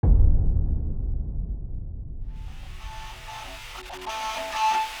What's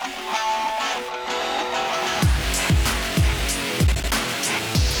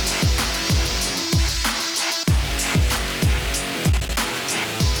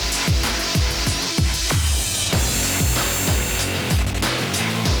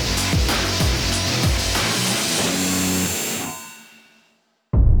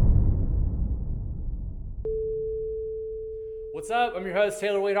up? I'm your host,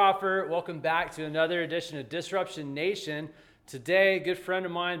 Taylor Waithofer. Welcome back to another edition of Disruption Nation. Today, a good friend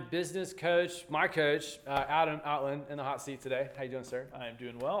of mine, business coach, my coach, Adam Outland, in the hot seat today. How you doing, sir? I'm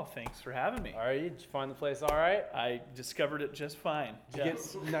doing well. Thanks for having me. All right, did you find the place all right? I discovered it just fine. Did you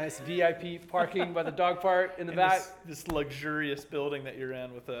get nice VIP parking by the dog park in the back? This luxurious building that you're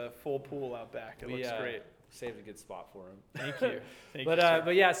in with a full pool out back. It looks great. Saved a good spot for him. Thank you.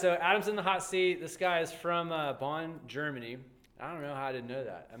 But yeah, so Adam's in the hot seat. This guy is from Bonn, Germany. I don't know how I didn't know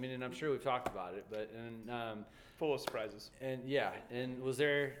that. I mean, and I'm sure we've talked about it, but full of surprises. And yeah, and was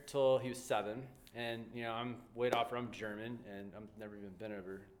there till he was 7. And you know, I'm Waithofer. I'm German, and I've never even been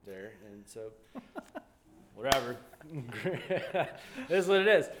over there, and so whatever. It is what it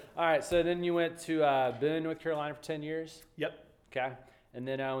is. All right. So then you went to Boone, North Carolina for 10 years. Yep. Okay. And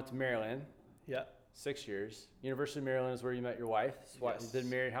then I went to Maryland. Yep. 6 years. University of Maryland is where you met your wife. Yes. You've been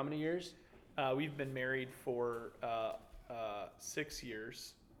married how many years? We've been married for 6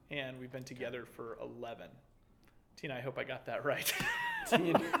 years, and we've been together for 11. Tina, I hope I got that right.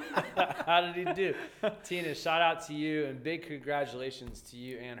 Tina, how did he do? Tina, shout out to you and big congratulations to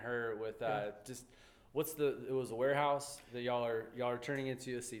you and her with it was a warehouse that y'all are turning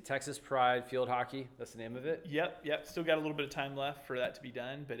into. Let's see, Texas Pride Field Hockey. That's the name of it. Yep. Still got a little bit of time left for that to be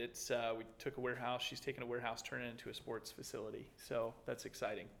done, but it's we took a warehouse. She's taken a warehouse, turned it into a sports facility. So that's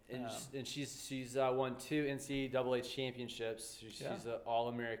exciting. And she's won 2 NCAA championships. She's an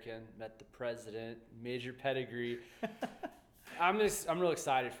All-American. Met the president. Major pedigree. I'm real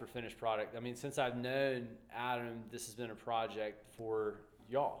excited for finished product. I mean, since I've known Adam, this has been a project for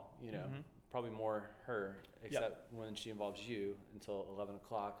y'all. You know. Mm-hmm. Probably more her, except when she involves you until 11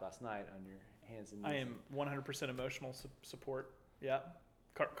 o'clock last night on your hands and knees. I am 100% emotional support. Yeah.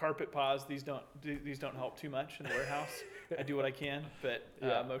 Carpet paws. These don't help too much in the warehouse. I do what I can, but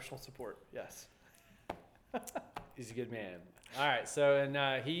emotional support. Yes. He's a good man. All right. So,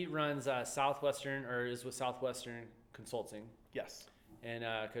 and he runs Southwestern, or is with Southwestern Consulting. Yes. And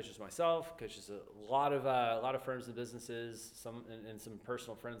coaches myself, coaches a lot of firms and businesses, some and some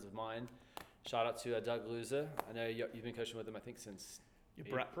personal friends of mine. Shout out to Doug Luza. I know you've been coaching with him, I think, since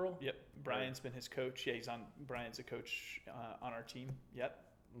April. Yep. Brian's been his coach. Yeah, Brian's a coach on our team. Yep.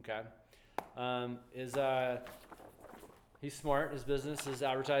 Okay. He's smart. His business is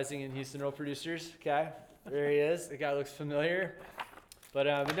advertising in Houston Road Producers. Okay. There he is. The guy looks familiar. But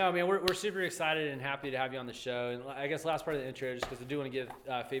no, man, we're super excited and happy to have you on the show. And I guess last part of the intro, just because I do want to give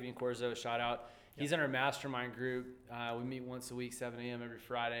Fabian Corzo a shout out. He's in our mastermind group. We meet once a week, 7 a.m. every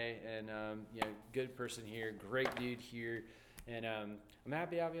Friday. And, good person here, great dude here. And I'm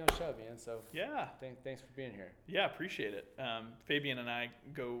happy to have you on the show, man. So yeah, thanks for being here. Yeah, appreciate it. Fabian and I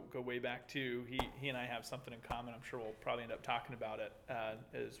go way back too. He and I have something in common. I'm sure we'll probably end up talking about it,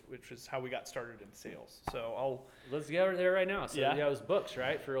 which is how we got started in sales. So let's get over there right now. So it was books,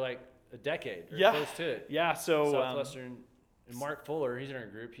 right, for like a decade or close to it. Yeah. So Southwestern. And Mark Fuller, he's in our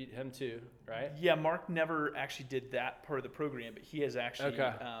group. Him too, right? Yeah, Mark never actually did that part of the program, but he has actually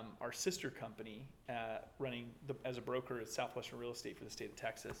our sister company running as a broker at Southwestern Real Estate for the state of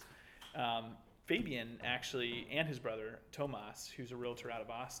Texas. Fabian actually and his brother Tomas, who's a realtor out of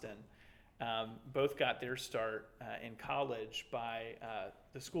Austin, both got their start in college by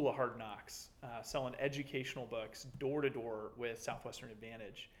the School of Hard Knocks, selling educational books door to door with Southwestern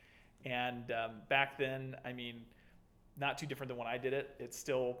Advantage. And back then, I mean, not too different than when I did it. It's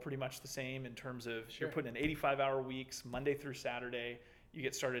still pretty much the same in terms of you're putting in 85-hour weeks, Monday through Saturday. You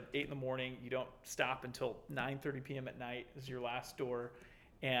get started 8 in the morning. You don't stop until 9:30 p.m. at night is your last door.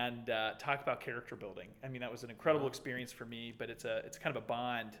 And talk about character building. I mean, that was an incredible experience for me, but it's kind of a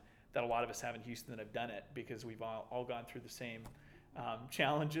bond that a lot of us have in Houston that have done it because we've all gone through the same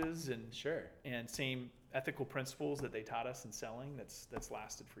challenges and same ethical principles that they taught us in selling that's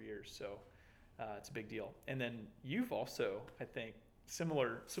lasted for years. So it's a big deal. And then you've also, I think,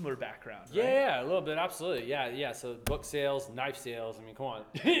 similar background, right? Yeah, a little bit, absolutely. Yeah. So book sales, knife sales. I mean, come on.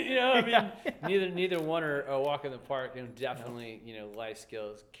 I mean, neither one are a walk in the park. And definitely, life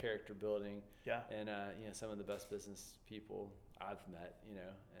skills, character building. Yeah. And some of the best business people I've met.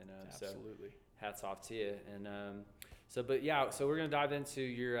 Absolutely. So hats off to you. And so we're gonna dive into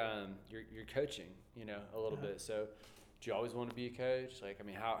your coaching, a little bit. So did you always want to be a coach? Like, I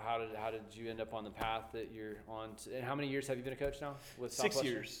mean, how did you end up on the path that you're on? And how many years have you been a coach now? With 6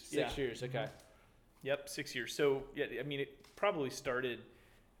 years. 6 years. Okay. Yep, 6 years. So yeah, I mean, it probably started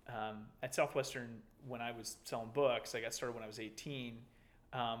at Southwestern when I was selling books. I got started when I was 18.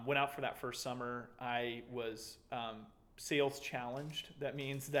 Went out for that first summer. I was sales challenged. That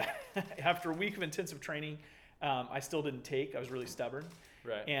means that after a week of intensive training, I still didn't take. I was really stubborn.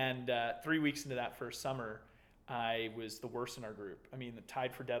 Right. And 3 weeks into that first summer, I was the worst in our group. I mean,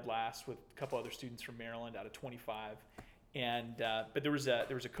 tied for dead last with a couple other students from Maryland out of 25. And but there was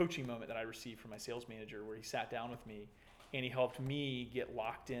a coaching moment that I received from my sales manager where he sat down with me and he helped me get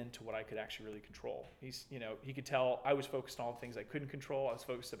locked into what I could actually really control. He could tell I was focused on all the things I couldn't control. I was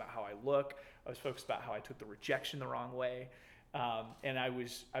focused about how I look. I was focused about how I took the rejection the wrong way. And I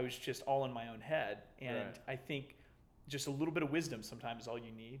was just all in my own head. And Right. I think just a little bit of wisdom sometimes is all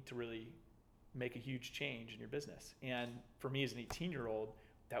you need to really make a huge change in your business. And for me as an 18-year-old,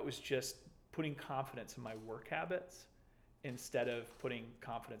 that was just putting confidence in my work habits instead of putting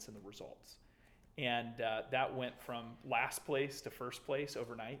confidence in the results. And that went from last place to first place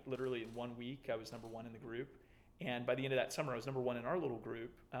overnight. Literally in 1 week, I was number one in the group. And by the end of that summer, I was number one in our little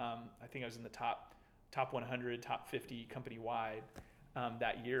group. I think I was in the top 100, top 50 company-wide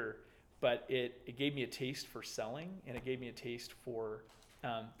that year. But it gave me a taste for selling, and it gave me a taste for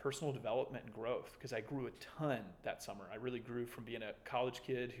personal development and growth, because I grew a ton that summer. I really grew from being a college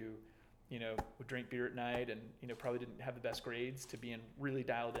kid who would drink beer at night and, probably didn't have the best grades to being really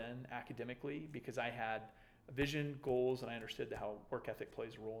dialed in academically because I had a vision, goals, and I understood how work ethic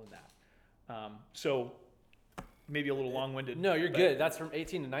plays a role in that. So maybe a little long-winded. No, you're good. That's from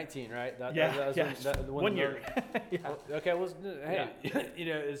 18 to 19, right? That was 1 year. Yeah. Okay. Well, hey,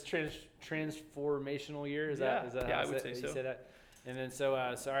 it's transformational year. Is that I how would say you so. say that? And then all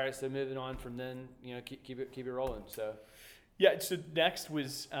right. So moving on from then, keep it rolling. So. Yeah, so next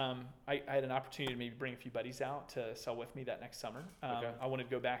was I had an opportunity to maybe bring a few buddies out to sell with me that next summer. Okay. I wanted to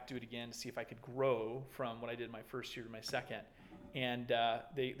go back, do it again to see if I could grow from what I did my first year to my second. And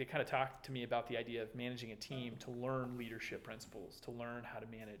they kind of talked to me about the idea of managing a team to learn leadership principles, to learn how to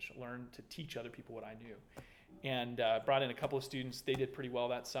manage, learn to teach other people what I knew. And brought in a couple of students. They did pretty well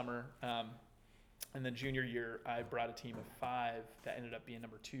that summer. And then junior year, I brought a team of 5 that ended up being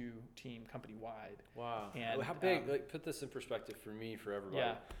number 2 team company-wide. Wow. And how big? Put this in perspective for me, for everybody.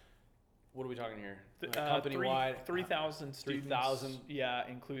 Yeah. What are we talking here? Company-wide, 3,000 students. 3,000. Yeah,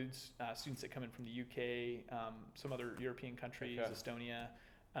 includes students that come in from the UK, some other European countries, Okay. Estonia,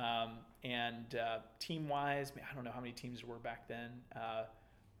 and team-wise, I don't know how many teams there were back then,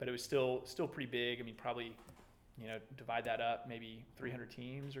 but it was still pretty big. I mean, probably, divide that up, maybe 300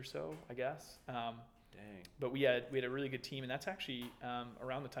 teams or so, I guess. Dang. But we had a really good team, and that's actually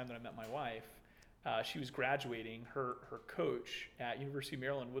around the time that I met my wife. She was graduating. Her coach at University of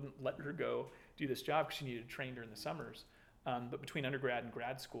Maryland wouldn't let her go do this job because she needed to train during the summers. But between undergrad and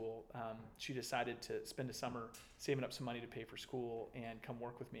grad school, she decided to spend a summer saving up some money to pay for school and come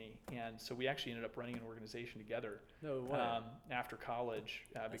work with me. And so we actually ended up running an organization together after college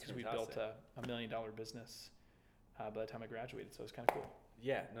because we built a $1 million business by the time I graduated. So it was kind of cool.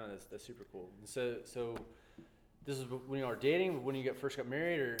 Yeah, no, that's super cool. So this is when you were dating, when you first got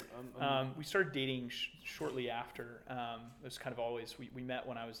married, or we started dating shortly after. It was kind of always we met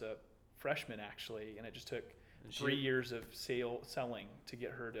when I was a freshman actually, and it just took 3 years of selling to get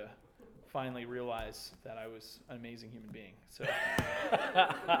her to finally realize that I was an amazing human being. So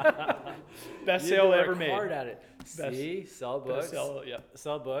best sale ever made. Hard at it. See, sell books.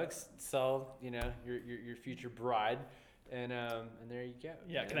 Sell books. Sell your future bride. And there you go.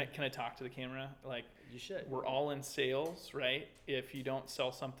 Yeah, can I talk to the camera? Like, you should. We're all in sales, right? If you don't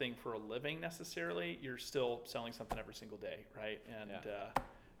sell something for a living necessarily, you're still selling something every single day, right? And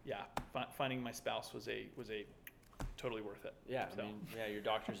finding my spouse was a totally worth it. Yeah, so. I mean, your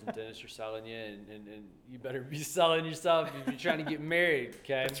doctors and dentists are selling you, and you better be selling yourself if you're trying to get married.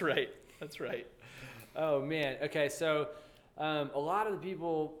 Okay. That's right. Oh man. Okay, so a lot of the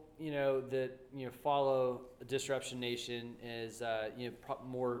people that follow Disruption Nation is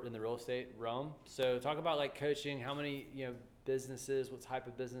more in the real estate realm. So talk about like coaching. How many businesses? What type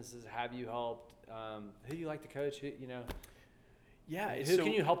of businesses have you helped? Who do you like to coach? Who Yeah. Who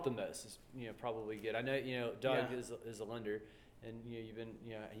can you help the most? Is probably good. I know Doug is a lender, and you've been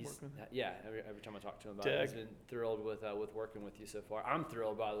he's every time I talk to him about it, he's been thrilled with working with you so far. I'm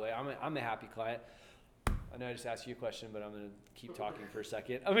thrilled, by the way. I'm a happy client. I know I just asked you a question, but I'm going to keep talking for a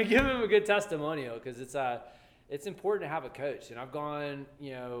second. I'm going to give him a good testimonial because it's important to have a coach. And I've gone,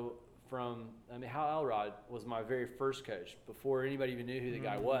 I mean, Hal Elrod was my very first coach. Before anybody even knew who the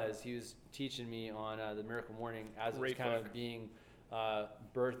guy was, he was teaching me on the Miracle Morning as it was kind of being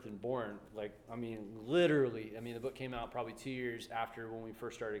birthed and born. Like, I mean, literally, I mean, the book came out probably 2 years after when we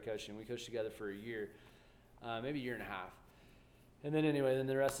first started coaching. We coached together for a year, maybe a year and a half. And then anyway, then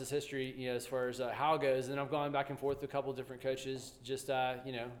the rest is history, you know, as far as how it goes. And I've gone back and forth with a couple of different coaches, just,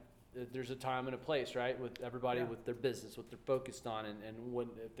 you know, there's a time and a place, right, with everybody with their business, what they're focused on, and what,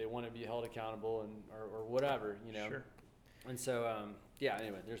 if they want to be held accountable and or whatever, you know. Sure. And so, yeah,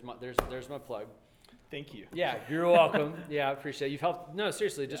 anyway, there's my plug. Thank you. Yeah, you're welcome. Yeah, I appreciate it. You've helped. No,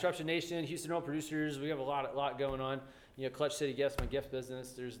 seriously, Disruption Nation, Houston Oil Producers. We have a lot going on. You know, Clutch City Gifts, my gift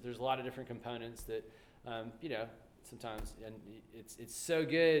business. There's a lot of different components that, you know, sometimes, and it's so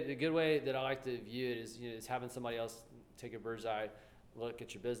good. A good way that I like to view it is, you know, is having somebody else take a bird's eye look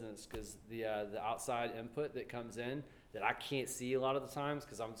at your business, because the outside input that comes in that I can't see a lot of the times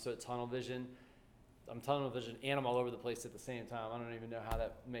because I'm so tunnel vision. I'm tunnel vision and I'm all over the place at the same time. I don't even know how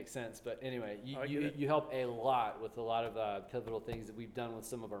that makes sense. But anyway, you help a lot with a lot of pivotal things that we've done with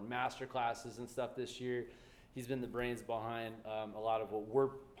some of our master classes and stuff this year. He's been the brains behind a lot of what we're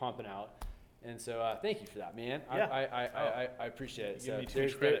pumping out. And so thank you for that, man. Yeah. I appreciate it. Give me So too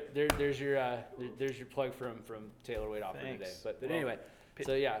much credit. there's your plug from Taylor Wade Offer today. Thanks. But Well, anyway,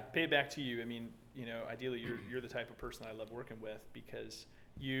 so yeah. Pay it back to you. I mean, you know, ideally you're the type of person I love working with, because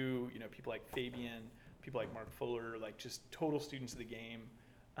you know, people like Fabian, people like Mark Fuller, like just total students of the game.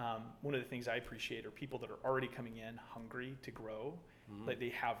 One of the things I appreciate are people that are already coming in hungry to grow. Mm-hmm. Like they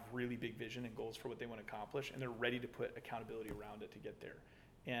have really big vision and goals for what they want to accomplish, and they're ready to put accountability around it to get there.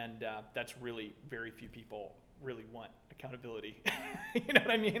 And that's really, very few people really want accountability. You know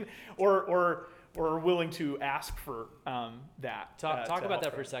what I mean? Or willing to ask for that. Talk about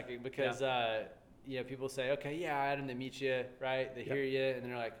that for a second, because you know, people say, okay, yeah, I had them to meet you, right? They hear you, and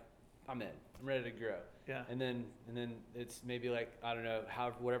they're like, I'm in. I'm ready to grow. Yeah. And then it's maybe like, I don't know,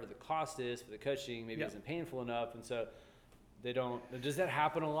 whatever the cost is for the coaching, maybe isn't painful enough, and so they don't. Does that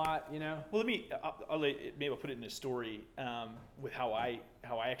happen a lot? You know? Well, maybe I'll put it in a story with how I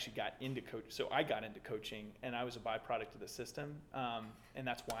actually got into coach. So I got into coaching, and I was a byproduct of the system, and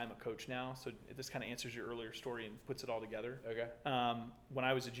that's why I'm a coach now. So this kind of answers your earlier story and puts it all together. Okay. When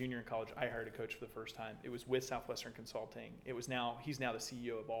I was a junior in college, I hired a coach for the first time. It was with Southwestern Consulting. He's now the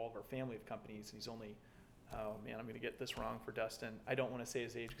CEO of all of our family of companies. He's only, oh man, I'm going to get this wrong for Dustin. I don't want to say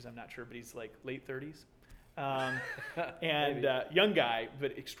his age because I'm not sure, but he's like late 30s. And young guy,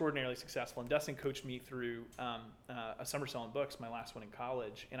 but extraordinarily successful. And Dustin coached me through a summer selling books, my last one in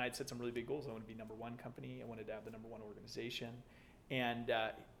college. And I'd set some really big goals. I wanted to be #1 company. I wanted to have the #1 organization. And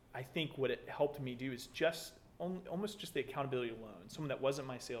I think what it helped me do is just almost just the accountability alone. Someone that wasn't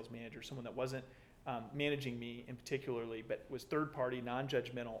my sales manager, someone that wasn't managing me in particularly, but was third party,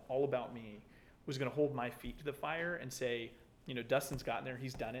 non-judgmental, all about me, was going to hold my feet to the fire and say, you know, Dustin's gotten there.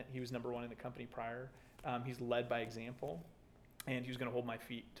 He's done it. He was #1 in the company prior. He's led by example, and he was going to hold my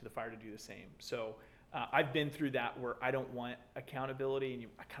feet to the fire to do the same. So I've been through that where I don't want accountability, and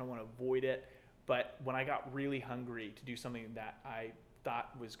I kind of want to avoid it. But when I got really hungry to do something that I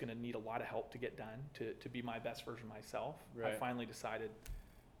thought was going to need a lot of help to get done, to be my best version of myself, I finally decided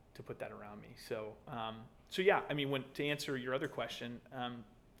to put that around me. So, so yeah, I mean, to answer your other question,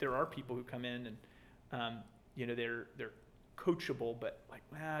 there are people who come in and, you know, they're coachable, but like,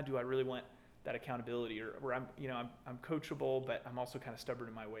 do I really want that accountability, or I'm coachable, but I'm also kind of stubborn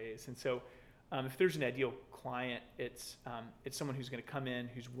in my ways. And so if there's an ideal client, it's someone who's going to come in,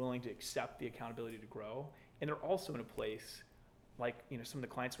 who's willing to accept the accountability to grow. And they're also in a place like, you know, some of the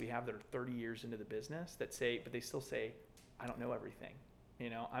clients we have that are 30 years into the business that they still say, I don't know everything.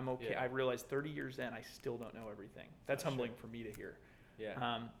 You know, I'm okay. Yeah. I realized 30 years in, I still don't know everything. That's humbling for me to hear.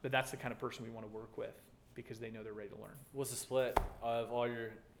 Yeah. But that's the kind of person we want to work with, because they know they're ready to learn. What's the split of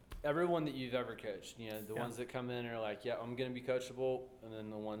everyone that you've ever coached? You know, the ones that come in and are like, yeah, I'm going to be coachable, and then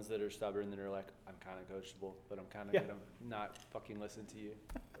the ones that are stubborn that are like, I'm kind of coachable, but I'm kind of going to not fucking listen to you.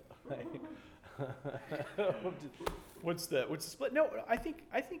 What's the split? No, I think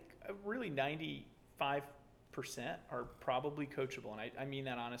really 95% are probably coachable, and I mean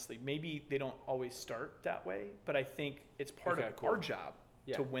that honestly. Maybe they don't always start that way, but I think it's part of our job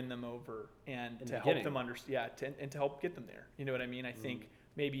to win them over and to help them understand, and to help get them there. You know what I mean? I think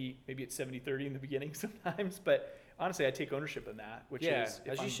maybe it's 70-30 in the beginning sometimes, but honestly, I take ownership in that, which is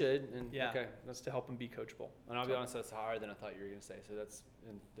as you should. And okay, that's to help them be coachable. And I'll be honest, that's higher than I thought you were going to say. So that's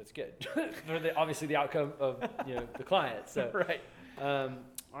good for obviously the outcome of the client. So right.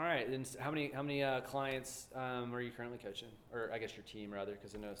 All right. And how many clients are you currently coaching, or I guess your team rather,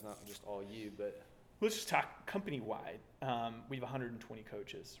 because I know it's not just all you, but Let's just talk company-wide. We have 120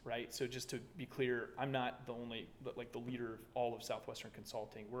 coaches, right? So just to be clear, I'm not the only, like the leader of all of Southwestern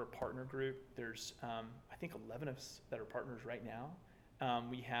Consulting. We're a partner group. There's, I think 11 of us that are partners right now.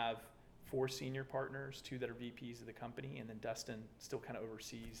 We have 4 senior partners, 2 that are VPs of the company, and then Dustin still kind of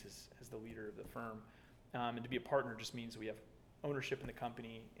oversees as the leader of the firm. And to be a partner just means we have ownership in the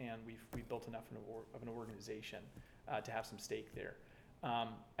company, and we've built enough of an organization to have some stake there.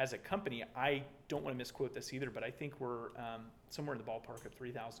 As a company, I don't want to misquote this either, but I think we're somewhere in the ballpark of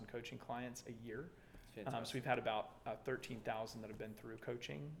 3,000 coaching clients a year. So we've had about 13,000 that have been through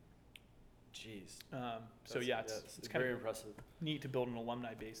coaching. Jeez. So yeah, it's kind very of impressive. Neat to build an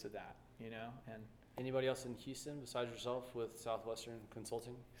alumni base of that, you know. And anybody else in Houston besides yourself with Southwestern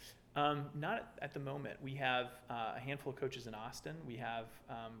Consulting? Not at the moment. We have a handful of coaches in Austin. We have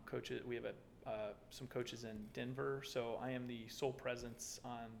coaches. We have some coaches in Denver. So I am the sole presence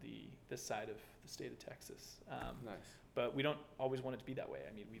on this side of the state of Texas. Nice. But we don't always want it to be that way.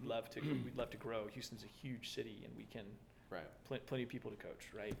 I mean, we'd love to grow. Houston's a huge city, and we can plenty of people to coach,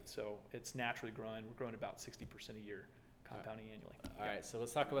 right? So it's naturally growing. We're growing about 60% a year, compounding annually. All right. So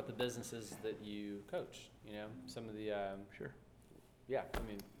let's talk about the businesses that you coach. You know, some of the Sure. Yeah. I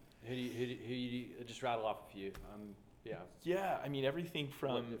mean, who do you just rattle off a few? Yeah. Yeah, I mean everything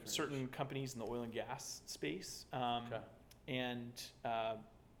from certain companies in the oil and gas space, and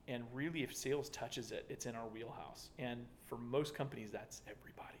really if sales touches it, it's in our wheelhouse. And for most companies, that's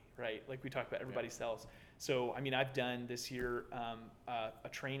everybody, right? Like we talked about, everybody sells. So I mean, I've done this year a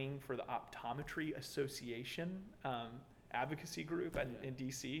training for the Optometry Association advocacy group in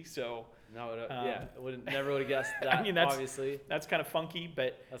DC. So no, never would have guessed that. I mean, obviously that's kind of funky,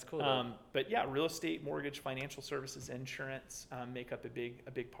 but that's cool. But yeah, real estate, mortgage, financial services, insurance make up a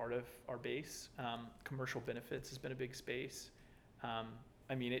big part of our base. Commercial benefits has been a big space. I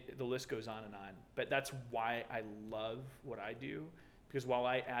mean, the list goes on and on. But that's why I love what I do, because while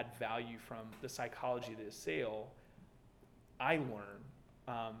I add value from the psychology of the sale, I learn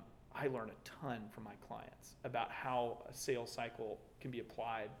a ton from my clients about how a sales cycle can be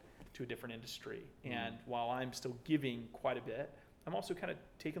applied to a different industry. And while I'm still giving quite a bit, I'm also kind of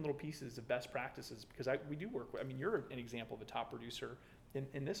taking little pieces of best practices, because we do work with, I mean, you're an example of a top producer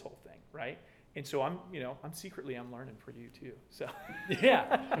in this whole thing, right? And so I'm learning for you too. So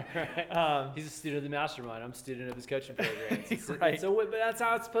yeah, he's a student of the mastermind. I'm a student of his coaching program. Right. But that's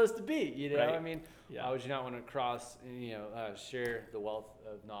how it's supposed to be, you know. Right. I mean, why would you not want to share the wealth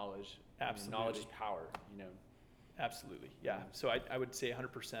of knowledge? Absolutely, knowledge is power, you know. Absolutely, yeah. So I would say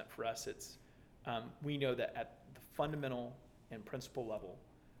 100% for us. It's we know that at the fundamental and principal level,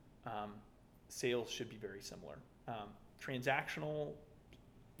 sales should be very similar. Transactional.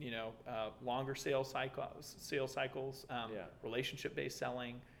 Longer sales cycles, relationship-based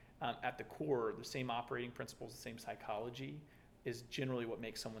selling. At the core, the same operating principles, the same psychology is generally what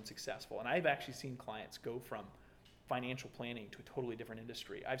makes someone successful. And I've actually seen clients go from financial planning to a totally different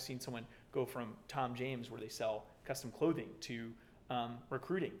industry. I've seen someone go from Tom James, where they sell custom clothing, to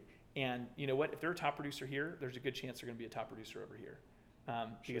recruiting. And you know what? If they're a top producer here, there's a good chance they're going to be a top producer over here,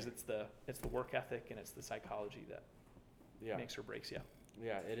 because it's the work ethic and it's the psychology that makes or breaks you.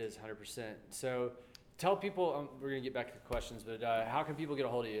 Yeah, it is 100%. So tell people, we're going to get back to the questions, but how can people get a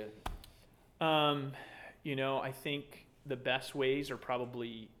hold of you? I think the best ways are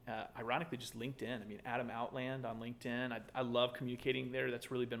probably, ironically, just LinkedIn. I mean, Adam Outland on LinkedIn. I love communicating there.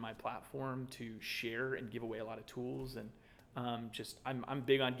 That's really been my platform to share and give away a lot of tools. And I'm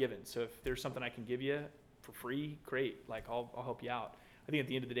big on giving. So if there's something I can give you for free, great. Like I'll help you out. I think at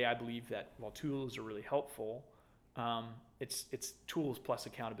the end of the day, I believe that while tools are really helpful, it's tools plus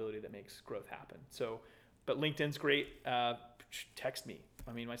accountability that makes growth happen. So, but LinkedIn's great. Text me.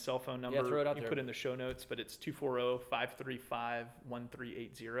 I mean, my cell phone number, throw it out there. Put in the show notes, but it's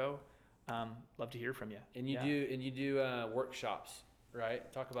 240-535-1380. Love to hear from you. And you do workshops, right?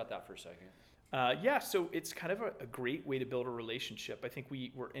 Talk about that for a second. So it's kind of a great way to build a relationship. I think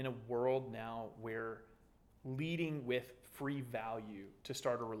we're in a world now where leading with free value to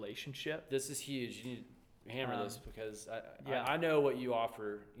start a relationship. This is huge. You need hammer this, because I know what you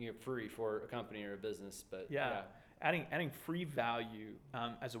offer free for a company or a business, but adding free value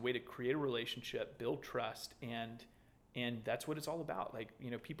as a way to create a relationship, build trust, and that's what it's all about. Like,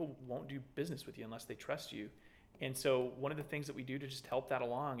 people won't do business with you unless they trust you. And so one of the things that we do to just help that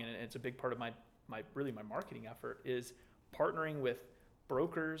along, and it's a big part of my marketing effort, is partnering with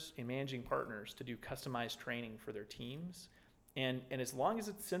brokers and managing partners to do customized training for their teams. And as long as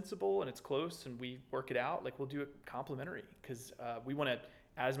it's sensible and it's close and we work it out, like, we'll do it complimentary, because we want to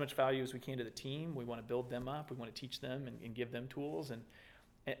add as much value as we can to the team. We want to build them up. We want to teach them and give them tools. And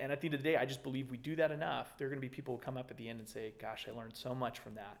And at the end of the day, I just believe we do that enough. There are going to be people who come up at the end and say, gosh, I learned so much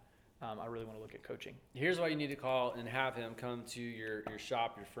from that. I really want to look at coaching. Here's why you need to call and have him come to your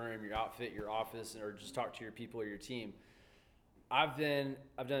shop, your firm, your outfit, your office, or just talk to your people or your team. I've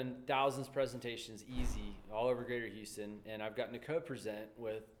done thousands of presentations, easy, all over Greater Houston, and I've gotten to co-present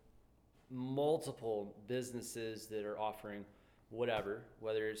with multiple businesses that are offering whatever,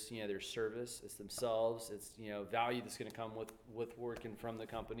 whether it's their service, it's themselves, it's value that's going to come with working from the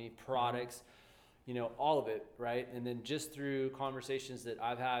company, products, all of it, right? And then just through conversations that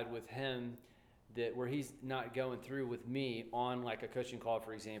I've had with him, that where he's not going through with me on like a coaching call,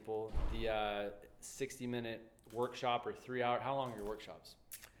 for example, the 60-minute workshop or 3 hour. How long are your workshops?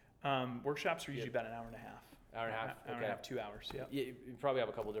 Workshops are usually about an hour and a half. Hour and a half. Hour and a half, 2 hours. Yeah. You probably have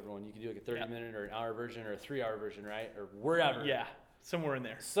a couple different ones. You can do like a 30-minute or an hour version or a 3-hour version, right? Or wherever. Yeah, somewhere in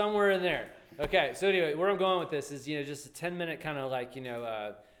there. Somewhere in there. Okay. So anyway, where I'm going with this is just a 10-minute kind of like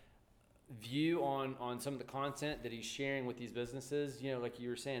view on some of the content that he's sharing with these businesses. Like you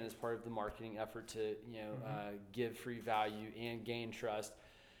were saying, as part of the marketing effort to give free value and gain trust.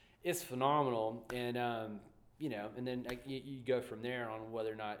 It's phenomenal, and and then you go from there on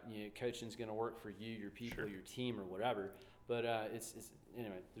whether or not coaching is going to work for you, your people, Sure. your team, or whatever. But it's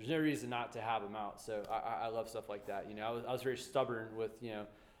anyway. There's no reason not to have them out. So I love stuff like that. I was very stubborn with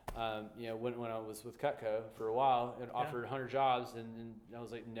when I was with Cutco for a while and offered 100 jobs, and I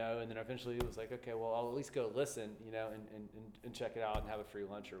was like no, and then eventually it was like okay, well I'll at least go listen, and check it out and have a free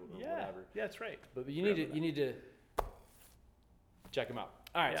lunch or whatever. Yeah, that's right. But you need to check them out.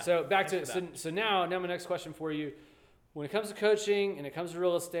 All right, Yeah, so back to thanks so now my next question for you. When it comes to coaching and it comes to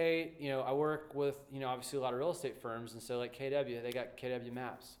real estate, I work with obviously a lot of real estate firms, and so like KW, they got KW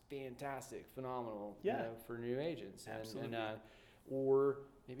Maps, fantastic, phenomenal, for new agents, Absolutely. and or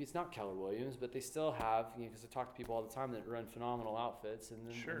maybe it's not Keller Williams, but they still have because I talk to people all the time that run phenomenal outfits, and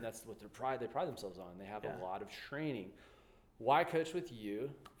then Sure. and that's what they pride themselves on. They have Yeah. a lot of training. Why coach with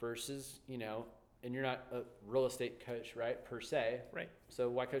you versus and you're not a real estate coach, right, per se. Right. So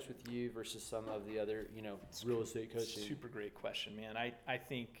why coach with you versus some of the other, real estate coaching? Super great question, man. I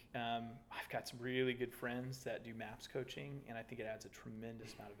think I've got some really good friends that do MAPS coaching, and I think it adds a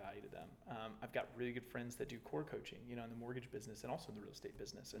tremendous amount of value to them. I've got really good friends that do core coaching, in the mortgage business and also in the real estate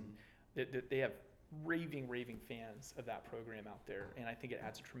business, and they have raving fans of that program out there, and I think it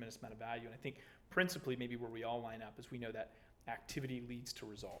adds a tremendous amount of value. And I think principally maybe where we all line up is we know that activity leads to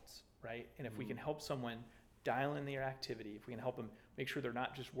results, right? And if we can help someone dial in their activity, if we can help them make sure they're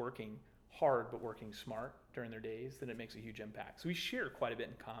not just working hard but working smart during their days, then it makes a huge impact. So we share quite a bit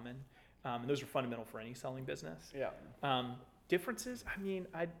in common, and those are fundamental for any selling business. Yeah. Differences,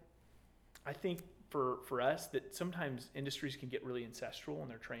 I think for us that sometimes industries can get really ancestral in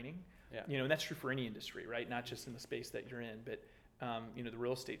their training. Yeah. And that's true for any industry, right? Not just in the space that you're in, but the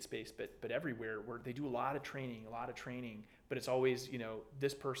real estate space, but everywhere where they do a lot of training, but it's always,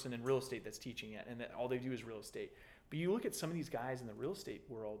 this person in real estate that's teaching it, and that all they do is real estate. But you look at some of these guys in the real estate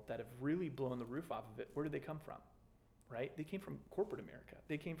world that have really blown the roof off of it. Where did they come from? Right? They came from corporate America.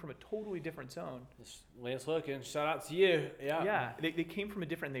 They came from a totally different zone. Lance Loken, shout out to you. Yeah. Yeah. They came from a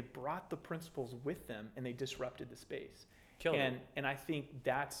different, they brought the principles with them, and they disrupted the space. And I think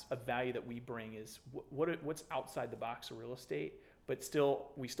that's a value that we bring is what's outside the box of real estate, but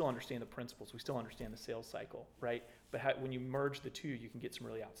we still understand the principles. We still understand the sales cycle, right? But when you merge the two, you can get some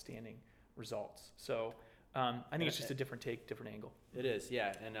really outstanding results. So I think it's just a different take, different angle. It is,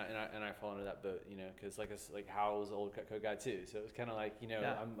 yeah, and I fall into that boat, because like Hal was an old Cutco guy too, so it was kind of like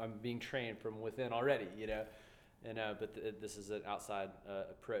I'm being trained from within already, and but this is an outside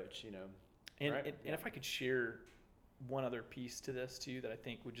approach, And right? and if I could share one other piece to this too that I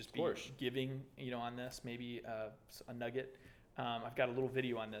think would just be giving, on this, maybe a nugget. I've got a little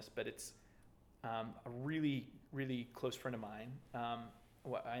video on this, but it's a really, really close friend of mine.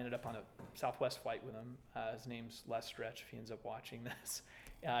 I ended up on a Southwest flight with him. His name's Les Stretch, if he ends up watching this.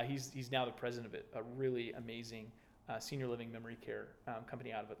 He's now the president of a really amazing senior living memory care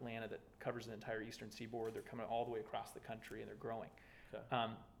company out of Atlanta that covers the entire eastern seaboard. They're coming all the way across the country, and they're growing.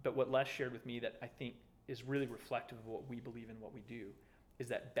 Okay. But what Les shared with me that I think is really reflective of what we believe in, what we do, is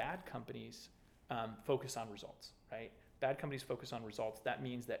that bad companies focus on results, right? Bad companies focus on results. That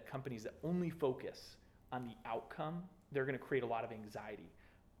means that companies that only focus on the outcome, they're going to create a lot of anxiety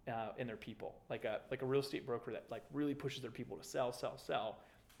in their people. Like a real estate broker that like really pushes their people to sell.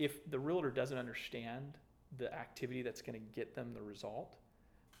 If the realtor doesn't understand the activity that's going to get them the result,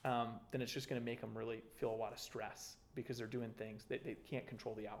 then it's just going to make them really feel a lot of stress because they're doing things that they can't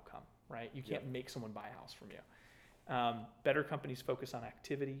control the outcome, right? You can't make someone buy a house from you. Better companies focus on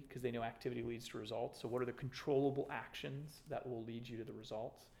activity because they know activity leads to results. So what are the controllable actions that will lead you to the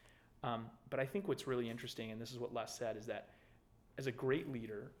results? But I think what's really interesting, and this is what Les said, is that as a great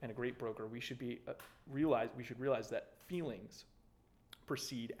leader and a great broker, we should realize that feelings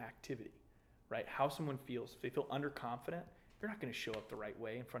precede activity, right? How someone feels. If they feel underconfident, they're not going to show up the right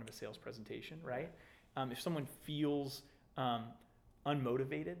way in front of a sales presentation, right? If someone feels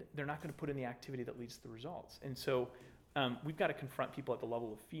unmotivated, they're not going to put in the activity that leads to the results. And so we've got to confront people at the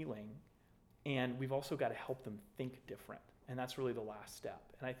level of feeling, and we've also got to help them think different. And that's really the last step.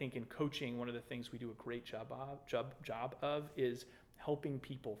 And I think in coaching, one of the things we do a great job of is helping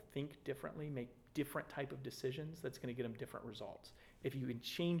people think differently, make different type of decisions that's going to get them different results. If you can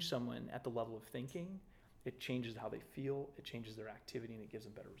change someone at the level of thinking, it changes how they feel, it changes their activity, and it gives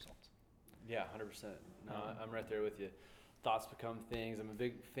them better results. Yeah, 100%. No, I'm right there with you. Thoughts become things. I'm a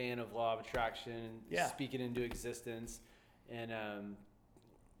big fan of law of attraction, speak it into existence, and I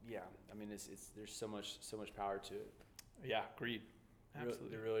mean, it's there's so much power to it. Yeah, agreed. Absolutely,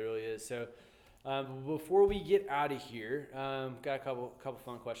 There really is. So, before we get out of here, got a couple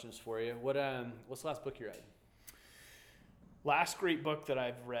fun questions for you. What's the last book you read? Last great book that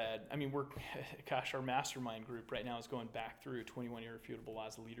I've read. I mean, our mastermind group right now is going back through 21 Irrefutable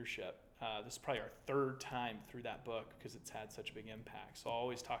Laws of Leadership. This is probably our third time through that book because it's had such a big impact. So I'll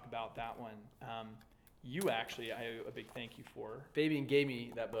always talk about that one. You actually, I owe a big thank you for. Fabian gave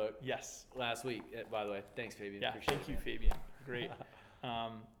me that book. Yes. Last week, by the way. Thanks, Fabian. Yeah, Appreciate thank you, it, Fabian. Great.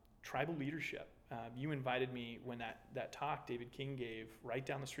 Tribal leadership. You invited me when that talk David King gave right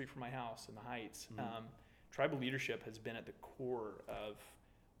down the street from my house in the Heights. Mm-hmm. Tribal leadership has been at the core of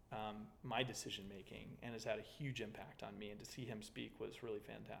my decision making and has had a huge impact on me. And to see him speak was really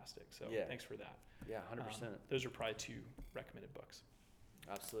fantastic. So thanks for that. Yeah, 100%. Those are probably two recommended books.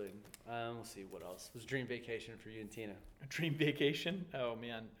 Absolutely. Let's see what else. Was Dream Vacation for you and Tina? A dream vacation? Oh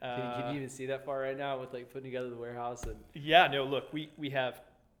man. Can you even see that far right now with like putting together the warehouse? And yeah, no, look, we have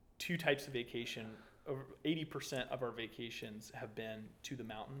two types of vacation. Over 80% of our vacations have been to the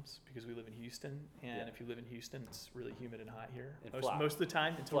mountains because we live in Houston, and if you live in Houston, it's really humid and hot here most of the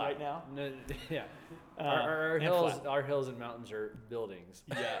time until right now. No, yeah, our hills and mountains are buildings.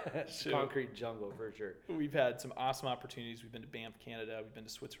 Yeah, so concrete jungle for sure. We've had some awesome opportunities. We've been to Banff, Canada. We've been to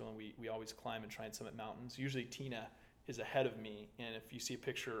Switzerland. We always climb and try and summit mountains. Usually Tina is ahead of me, and if you see a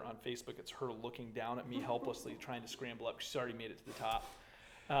picture on Facebook, it's her looking down at me helplessly trying to scramble up. She's already made it to the top.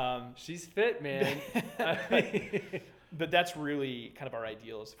 She's fit, man. But that's really kind of our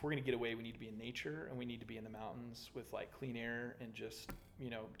ideal is if we're going to get away, we need to be in nature and we need to be in the mountains with like clean air and just,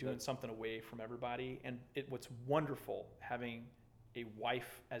 doing something away from everybody. And what's wonderful having a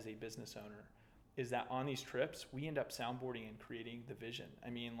wife as a business owner is that on these trips, we end up soundboarding and creating the vision.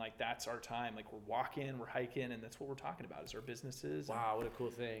 I mean, like that's our time. Like we're walking, we're hiking, and that's what we're talking about is our businesses. Wow, what a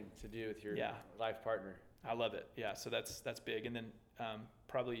cool thing to do with your life partner. I love it. Yeah, so that's big. And then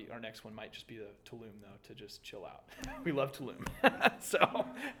probably our next one might just be the Tulum, though, to just chill out. We love Tulum. So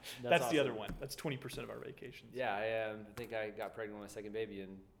that's awesome. The other one. That's 20% of our vacations. Yeah, I think I got pregnant with my second baby in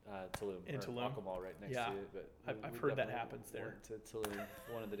Tulum. In Tulum? Alcohol right next to it. But I've heard that happens there. Went to Tulum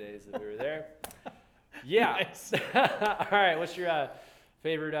one of the days that we were there. Yeah. Nice. All right, what's your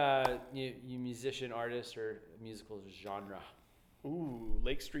favorite you musician, artist, or musical genre? Ooh,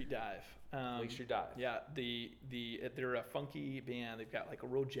 Lake Street Dive. Lake Street Dive. Yeah, they're a funky band. They've got like a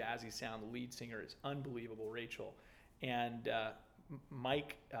real jazzy sound. The lead singer is unbelievable, Rachel, and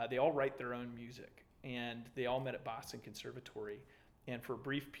Mike. They all write their own music, and they all met at Boston Conservatory. And for a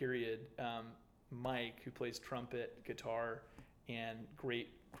brief period, Mike, who plays trumpet, guitar, and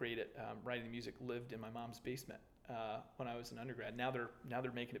great at writing the music, lived in my mom's basement when I was an undergrad. Now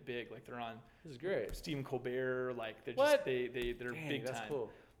they're making it big. Like they're on. This is great. Stephen Colbert. Like they're what? They're Dang, big that's time. Cool.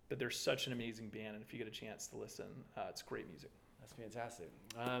 But they're such an amazing band, and if you get a chance to listen, it's great music. That's fantastic.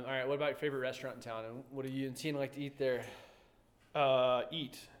 All right, what about your favorite restaurant in town? And what do you and Tina like to eat there?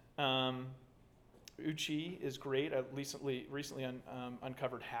 Uchi is great. I recently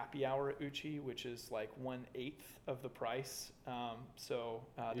uncovered Happy Hour at Uchi, which is like 1/8 of the price. So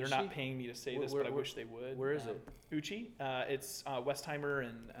they're not paying me to say this, but I wish they would. Where is it? Uchi. It's Westheimer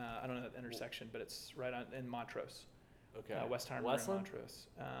and I don't know that intersection, but it's right in Montrose. Okay. Westheimer and Montrose.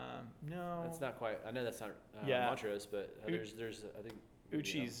 No. That's not quite. I know that's not Montrose, but there's I think.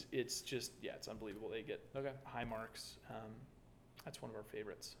 Uchi's. It's just it's unbelievable. They get high marks. That's one of our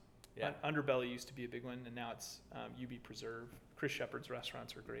favorites. Yeah. Underbelly used to be a big one, and now it's UB Preserve. Chris Shepard's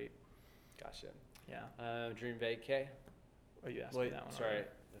restaurants are great. Gotcha. Yeah. Dream Vacay. Oh, you asked me that one. Sorry,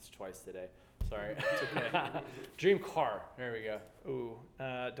 that's twice today. Sorry. It's okay. Dream car. There we go. Ooh,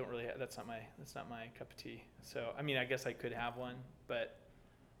 don't really. That's not my cup of tea. So I mean, I guess I could have one, but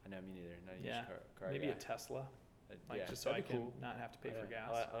I know, me neither. Not a huge yeah, car maybe guy. a Tesla, like Yeah, just so I that'd be can cool. not have to pay for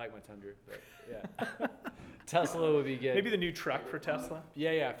gas. I like my Tundra, but yeah. Tesla would be good. Maybe the new truck for Tesla.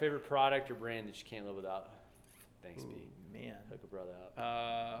 Yeah. Favorite product or brand that you can't live without? Thanks, B. Man, Hook a brother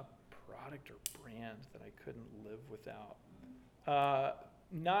out. product or brand that I couldn't live without.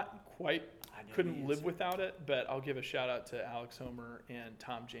 Not quite. I know Couldn't the live answer. without it, but I'll give a shout out to Alex Homer and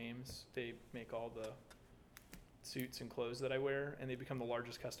Tom James. They make all the suits and clothes that I wear, and they become the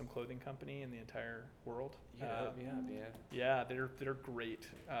largest custom clothing company in the entire world. You gotta hook me up, man. Yeah, they're great.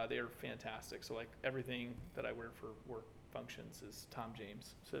 They are fantastic. So like everything that I wear for work functions is Tom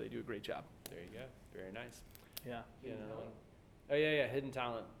James. So they do a great job. There you go. Very nice. Yeah. You got another one? Oh yeah. Hidden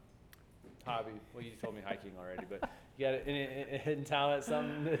talent. Hobby. Well, you told me hiking already, but you got any hidden talent?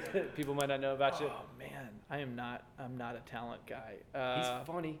 Something that people might not know about you? Oh man, I'm not a talent guy. He's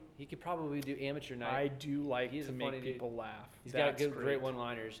funny. He could probably do amateur night. I do like He's to a funny make dude. people laugh. He's That's got great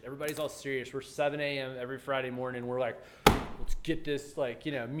one-liners. Everybody's all serious. We're 7 a.m. every Friday morning. We're like, let's get this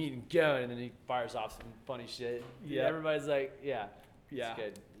meeting going, and then he fires off some funny shit. Yeah. Everybody's like, yeah. Yeah. It's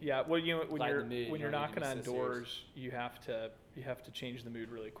good. Yeah. Well, you know, when Lighten the you're mood. when You you're don't need to knocking be on so serious. doors, you have to change the mood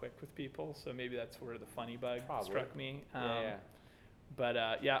really quick with people. So maybe that's where the funny bug Probably. struck me. Yeah.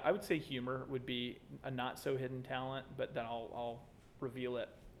 But yeah, I would say humor would be a not so hidden talent, but then I'll reveal it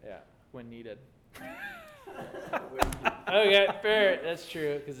Yeah. when needed. Okay, fair. That's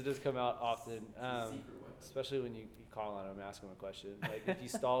true, because it does come out often. Especially when you call on him, ask him a question. Like if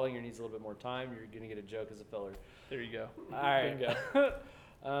he's stalling or needs a little bit more time, you're gonna get a joke as a filler. There you go. All right.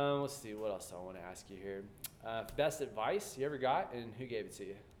 Bingo. Let's see what else I want to ask you here. Best advice you ever got, and who gave it to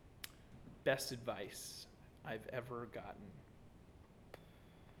you? Best advice I've ever gotten.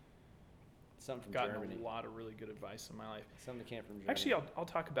 Something from Gotten Germany. a lot of really good advice in my life. Something that came from Germany. Actually, I'll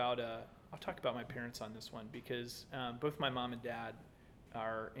talk about my parents on this one because both my mom and dad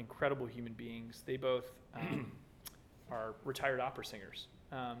are incredible human beings. They both are retired opera singers,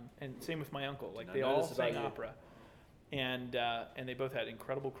 and same with my uncle. Like not they know all this about sang you. opera, and they both had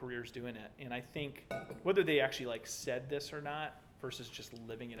incredible careers doing it. And I think whether they actually like said this or not versus just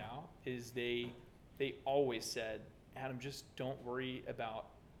living it out is they always said, Adam, just don't worry about.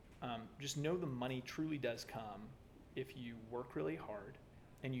 Just know the money truly does come if you work really hard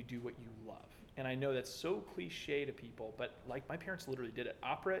and you do what you love. And I know that's so cliche to people, but like my parents literally did it.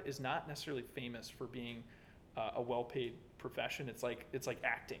 Opera is not necessarily famous for being a well-paid profession. It's like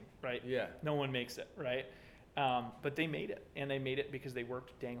acting, right? Yeah. No one makes it, right? But they made it, and they made it because they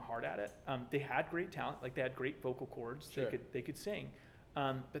worked dang hard at it. They had great talent, like they had great vocal cords. Sure. They could sing,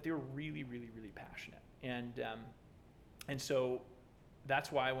 but they were really, really, really passionate. And so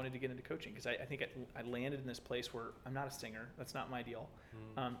that's why I wanted to get into coaching, because I think I landed in this place where I'm not a singer. That's not my deal.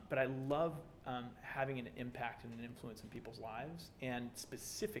 But I love having an impact and an influence in people's lives. And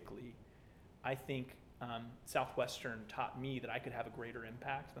specifically, I think Southwestern taught me that I could have a greater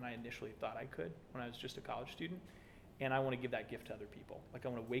impact than I initially thought I could when I was just a college student. And I want to give that gift to other people. Like I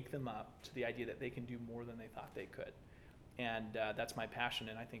want to wake them up to the idea that they can do more than they thought they could. And that's my passion.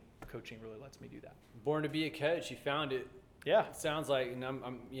 And I think coaching really lets me do that. Born to be a coach. You found it. Yeah. It sounds like, and I'm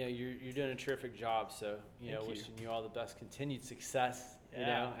you're doing a terrific job. So, Thank you. wishing you all the best continued success,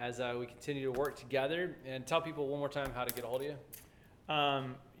 Yeah. as we continue to work together. And tell people one more time how to get a hold of you.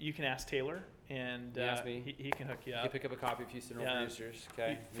 You can ask Taylor, and You ask me. he can hook you You up. can pick up a copy of Houston Roll Yeah. Producers.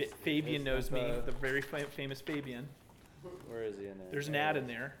 Okay. Fabian knows me, info. the very famous Fabian. Where is he in there? There's an ad in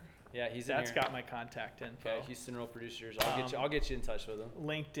there. Yeah, he's in That's here. got my contact info. Okay, Houston Roll Producers. I'll get you in touch with them.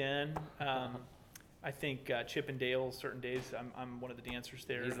 LinkedIn. I think Chip and Dale. Certain days, I'm one of the dancers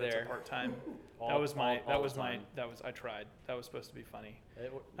there. He's That's there. a part time. All That was my. the time. I tried. That was supposed to be funny. They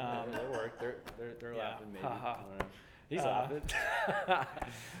work. They're Yeah. laughing maybe. Ha ha. I don't know. He's laughing.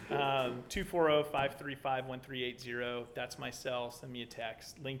 240-535-1380. That's my cell. Send me a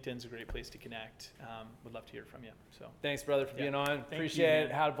text. LinkedIn's a great place to connect. Would love to hear from you. So Thanks, brother, for Yeah. being on. Thank you, Appreciate it.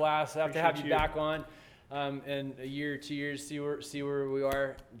 man. Had a blast. Have to have you Appreciate you. back on in a year, 2 years. See where we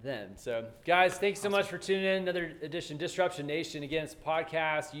are then. So, guys, thanks so much for tuning in. Another edition, Disruption Nation. Again, it's a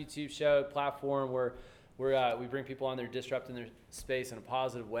podcast, YouTube show, platform where we bring people on there disrupting their space in a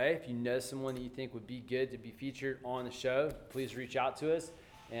positive way. If you know someone that you think would be good to be featured on the show, please reach out to us,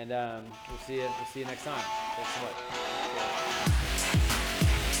 and we'll see you next time. Thanks so much.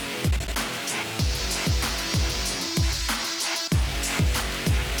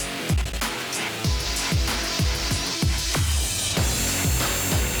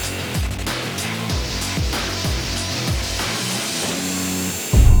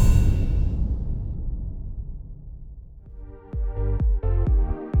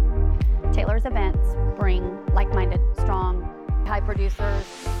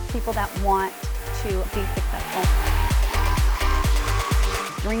 that want to be successful.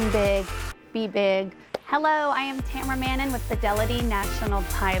 Dream big, be big. Hello, I am Tamara Mannon with Fidelity National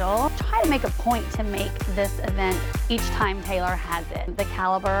Title. Try to make a point to make this event each time Taylor has it. The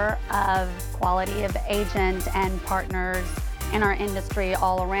caliber of quality of agent and partners in our industry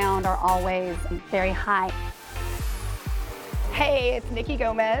all around are always very high. Hey, it's Nikki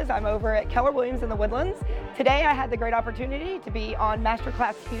Gomez. I'm over at Keller Williams in the Woodlands. Today I had the great opportunity to be on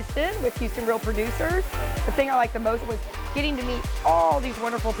Masterclass Houston with Houston Real Producers. The thing I liked the most was getting to meet all these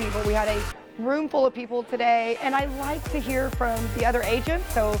wonderful people. We had a room full of people today, and I like to hear from the other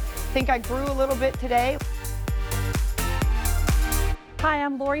agents, so I think I grew a little bit today. Hi,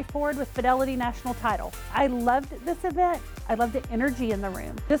 I'm Lori Ford with Fidelity National Title. I loved this event. I loved the energy in the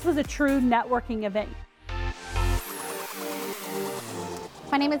room. This was a true networking event.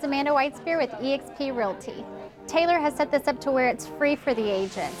 My name is Amanda Whitespear with eXp Realty. Taylor has set this up to where it's free for the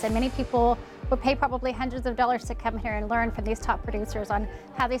agents, and many people would pay probably hundreds of dollars to come here and learn from these top producers on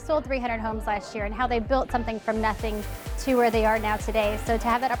how they sold 300 homes last year and how they built something from nothing to where they are now today. So to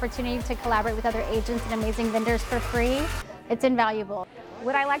have that opportunity to collaborate with other agents and amazing vendors for free, it's invaluable.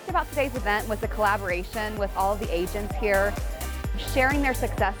 What I liked about today's event was the collaboration with all of the agents here, sharing their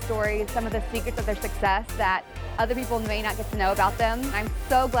success stories, some of the secrets of their success that other people may not get to know about them. I'm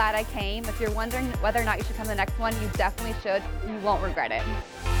so glad I came. If you're wondering whether or not you should come to the next one, you definitely should. You won't regret it.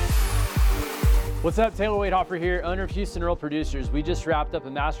 What's up, Taylor Waithofer here, owner of Houston Real Producers. We just wrapped up a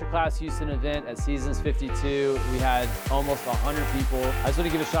Masterclass Houston event at Seasons 52. We had almost 100 people. I just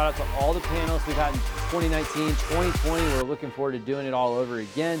want to give a shout out to all the panels we've had in 2019, 2020. We're looking forward to doing it all over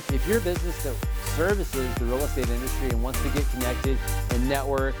again. If you're a business that services the real estate industry and wants to get connected and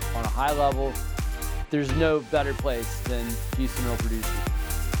network on a high level, there's no better place than Houston Real Producers.